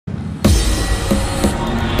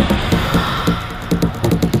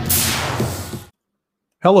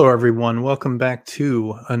Hello, everyone. Welcome back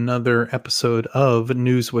to another episode of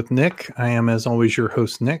News with Nick. I am, as always, your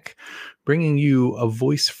host, Nick, bringing you a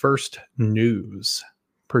voice first news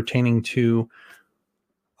pertaining to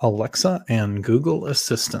Alexa and Google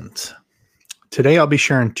Assistant. Today, I'll be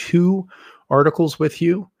sharing two articles with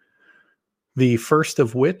you. The first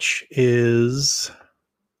of which is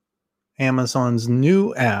Amazon's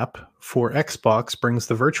new app for Xbox brings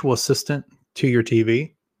the virtual assistant to your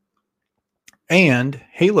TV. And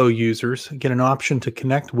Halo users get an option to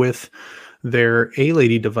connect with their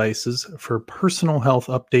A-Lady devices for personal health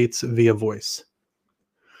updates via voice.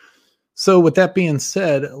 So with that being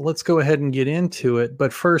said, let's go ahead and get into it.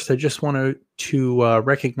 But first, I just want to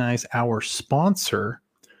recognize our sponsor,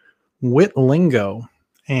 WitLingo,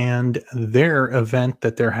 and their event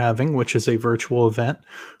that they're having, which is a virtual event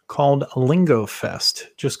called Lingo Fest.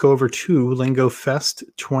 Just go over to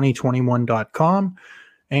lingofest2021.com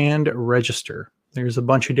and register. There's a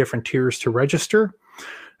bunch of different tiers to register,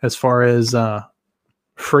 as far as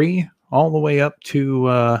free all the way up to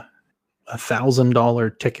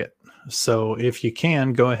 $1,000 ticket. So if you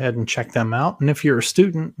can, go ahead and check them out. And if you're a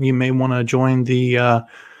student, you may want to join the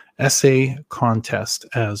essay contest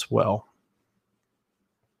as well.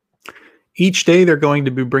 Each day, they're going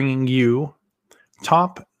to be bringing you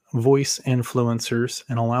top voice influencers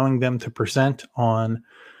and allowing them to present on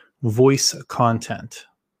voice content.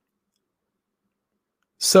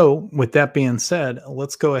 So with that being said,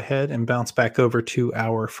 let's go ahead and bounce back over to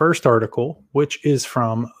our first article, which is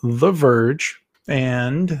from The Verge.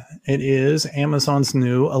 And it is Amazon's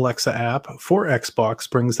new Alexa app for Xbox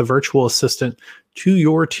brings the virtual assistant to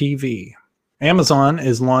your TV. Amazon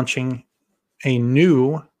is launching a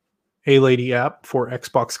new A-Lady app for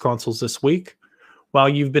Xbox consoles this week. While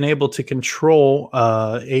you've been able to control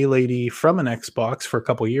A-Lady from an Xbox for a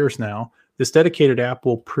couple years now, this dedicated app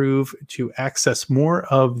will prove to access more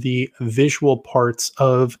of the visual parts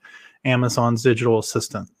of Amazon's digital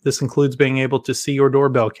assistant. This includes being able to see your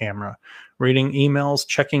doorbell camera, reading emails,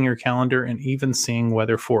 checking your calendar, and even seeing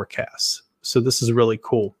weather forecasts. So this is really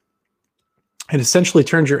cool. It essentially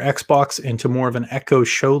turns your Xbox into more of an Echo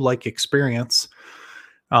Show-like experience.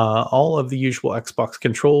 All of the usual Xbox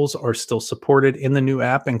controls are still supported in the new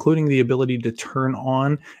app, including the ability to turn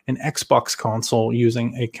on an Xbox console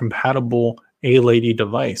using a compatible A-Lady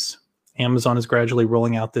device. Amazon is gradually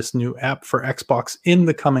rolling out this new app for Xbox in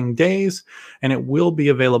the coming days, and it will be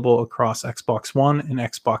available across Xbox One and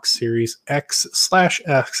Xbox Series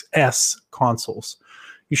X/S consoles.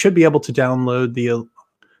 You should be able to download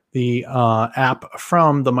the app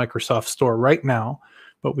from the Microsoft Store right now,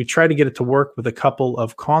 but we tried to get it to work with a couple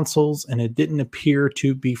of consoles, and it didn't appear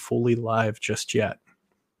to be fully live just yet.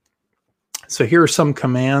 So here are some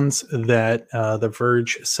commands that The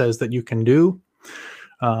Verge says that you can do.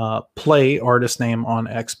 Play artist name on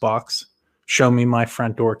Xbox, show me my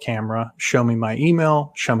front door camera, show me my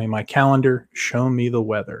email, show me my calendar, show me the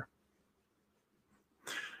weather.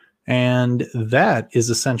 And that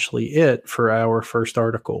is essentially it for our first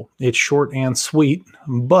article. It's short and sweet,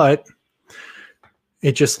 but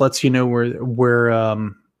it just lets you know where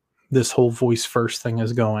this whole voice first thing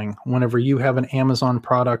is going. Whenever you have an Amazon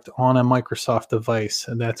product on a Microsoft device,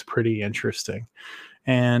 that's pretty interesting.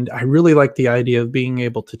 And I really like the idea of being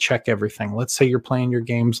able to check everything. Let's say you're playing your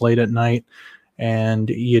games late at night and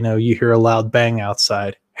you hear a loud bang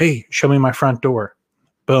outside. Hey, show me my front door.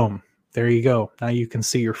 Boom. There you go. Now you can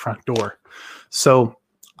see your front door. So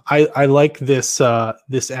I like this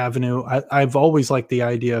this avenue. I've always liked the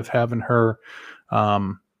idea of having her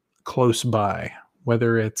close by,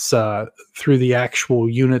 whether it's through the actual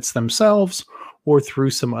units themselves or through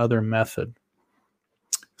some other method.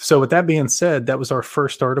 So with that being said, that was our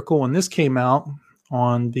first article, and this came out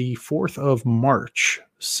on the 4th of March.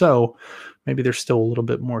 So maybe there's still a little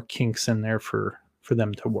bit more kinks in there for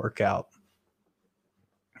them to work out.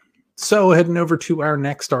 So heading over to our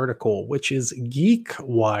next article, which is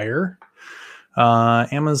GeekWire.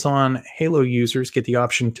 Amazon Halo users get the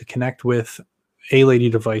option to connect with A-Lady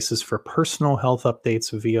devices for personal health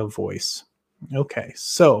updates via voice. Okay,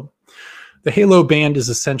 so the Halo Band is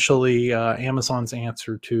essentially Amazon's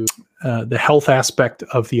answer to the health aspect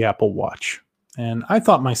of the Apple Watch. And I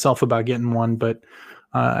thought myself about getting one, but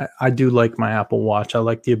I do like my Apple Watch. I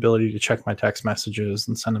like the ability to check my text messages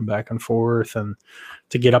and send them back and forth and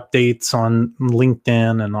to get updates on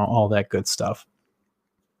LinkedIn and all that good stuff.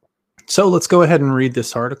 So let's go ahead and read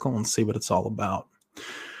this article and see what it's all about.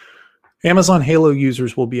 Amazon Halo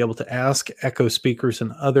users will be able to ask Echo speakers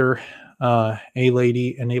and other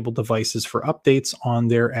A-Lady enabled devices for updates on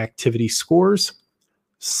their activity scores,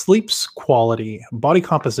 sleep's quality, body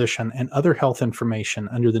composition, and other health information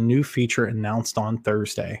under the new feature announced on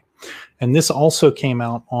Thursday. And this also came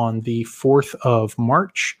out on the 4th of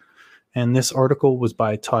March. And this article was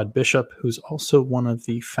by Todd Bishop, who's also one of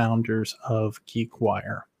the founders of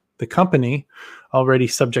GeekWire. The company, already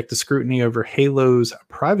subject to scrutiny over Halo's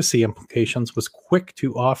privacy implications, was quick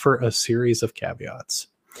to offer a series of caveats.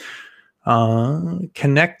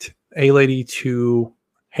 Connect A-Lady to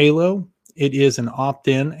Halo. It is an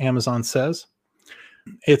opt-in, Amazon says.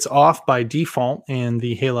 It's off by default in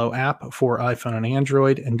the Halo app for iPhone and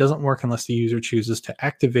Android and doesn't work unless the user chooses to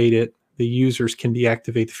activate it. The users can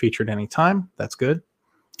deactivate the feature at any time. That's good.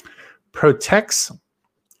 Protections,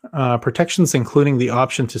 including the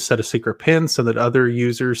option to set a secret PIN so that other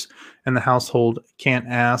users in the household can't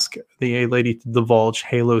ask the A-Lady to divulge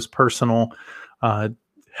Halo's personal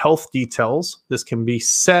health details. This can be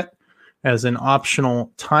set as an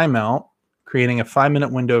optional timeout, creating a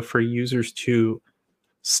 5-minute window for users to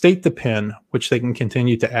state the PIN, which they can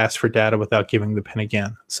continue to ask for data without giving the PIN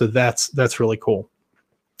again. So that's really cool.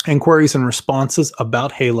 Inquiries and responses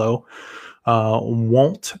about Halo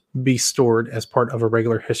won't be stored as part of a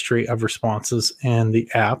regular history of responses in the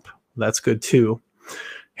app. That's good too.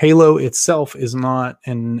 Halo itself is not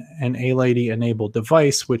an A-Lady enabled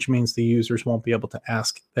device, which means the users won't be able to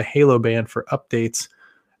ask the Halo band for updates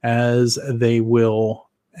as they will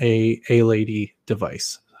a A-Lady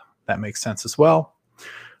device. That makes sense as well.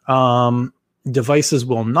 Devices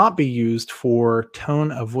will not be used for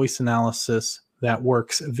tone of voice analysis that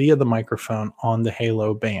works via the microphone on the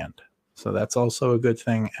Halo band. So that's also a good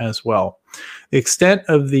thing as well. The extent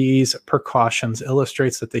of these precautions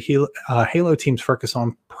illustrates that the Halo teams focus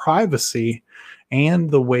on privacy and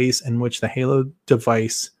the ways in which the Halo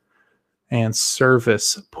device and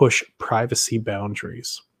service push privacy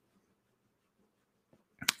boundaries.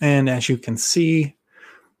 And as you can see,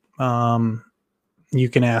 you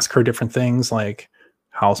can ask her different things like,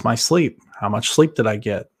 how's my sleep? How much sleep did I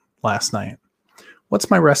get last night? What's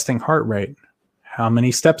my resting heart rate? How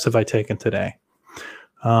many steps have I taken today?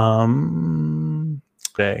 Do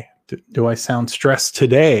I sound stressed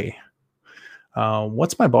today?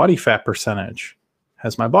 What's my body fat percentage?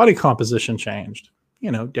 Has my body composition changed?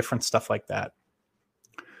 You know, different stuff like that.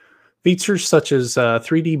 Features such as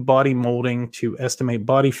 3D body molding to estimate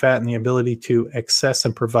body fat and the ability to access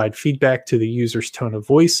and provide feedback to the user's tone of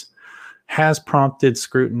voice has prompted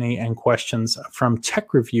scrutiny and questions from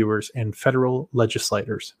tech reviewers and federal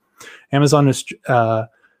legislators. Amazon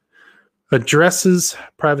addresses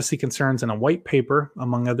privacy concerns in a white paper.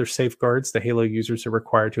 Among other safeguards, the Halo users are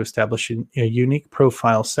required to establish a unique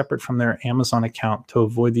profile separate from their Amazon account to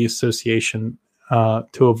avoid the association,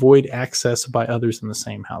 to avoid access by others in the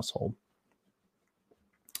same household.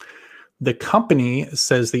 The company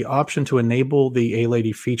says the option to enable the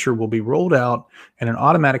A-Lady feature will be rolled out in an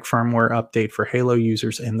automatic firmware update for Halo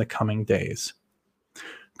users in the coming days.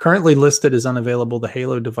 Currently listed as unavailable, the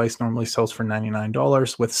Halo device normally sells for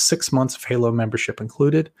 $99 with 6 months of Halo membership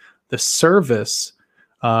included. The service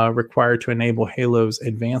required to enable Halo's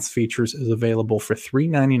advanced features is available for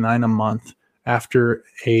 $3.99 a month after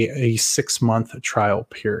a 6-month trial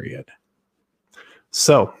period.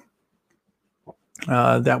 So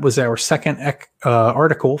that was our second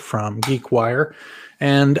article from GeekWire.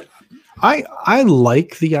 And I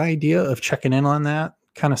like the idea of checking in on that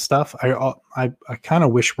kind of stuff. I kind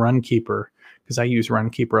of wish Runkeeper, because I use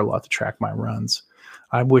Runkeeper a lot to track my runs.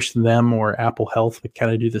 I wish them or Apple Health would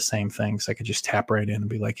kind of do the same thing. So I could just tap right in and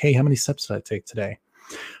be like, hey, how many steps did I take today?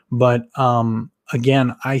 But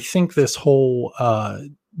again, I think this whole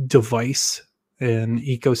device and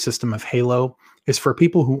ecosystem of Halo is for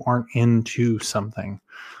people who aren't into something.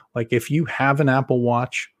 Like if you have an Apple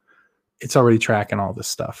Watch, it's already tracking all this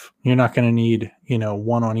stuff. You're not going to need,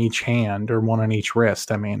 one on each hand or one on each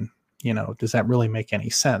wrist. I mean, does that really make any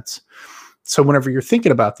sense? So whenever you're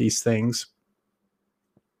thinking about these things,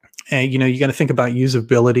 and, you got to think about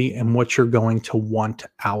usability and what you're going to want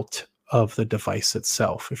out of the device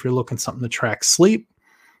itself. If you're looking something to track sleep,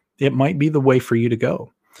 it might be the way for you to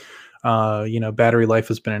go. Battery life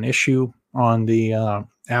has been an issue on the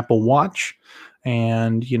Apple Watch.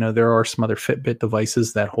 And, there are some other Fitbit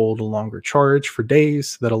devices that hold a longer charge for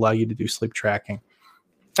days that allow you to do sleep tracking.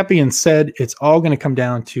 That being said, it's all going to come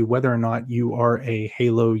down to whether or not you are a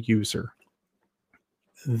Halo user.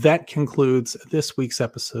 That concludes this week's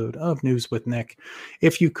episode of News with Nick.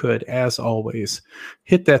 If you could, as always,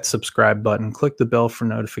 hit that subscribe button, click the bell for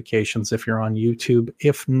notifications if you're on YouTube.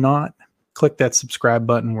 If not, click that subscribe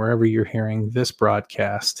button wherever you're hearing this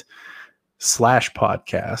broadcast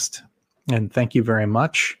 /podcast. And thank you very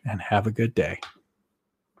much and have a good day.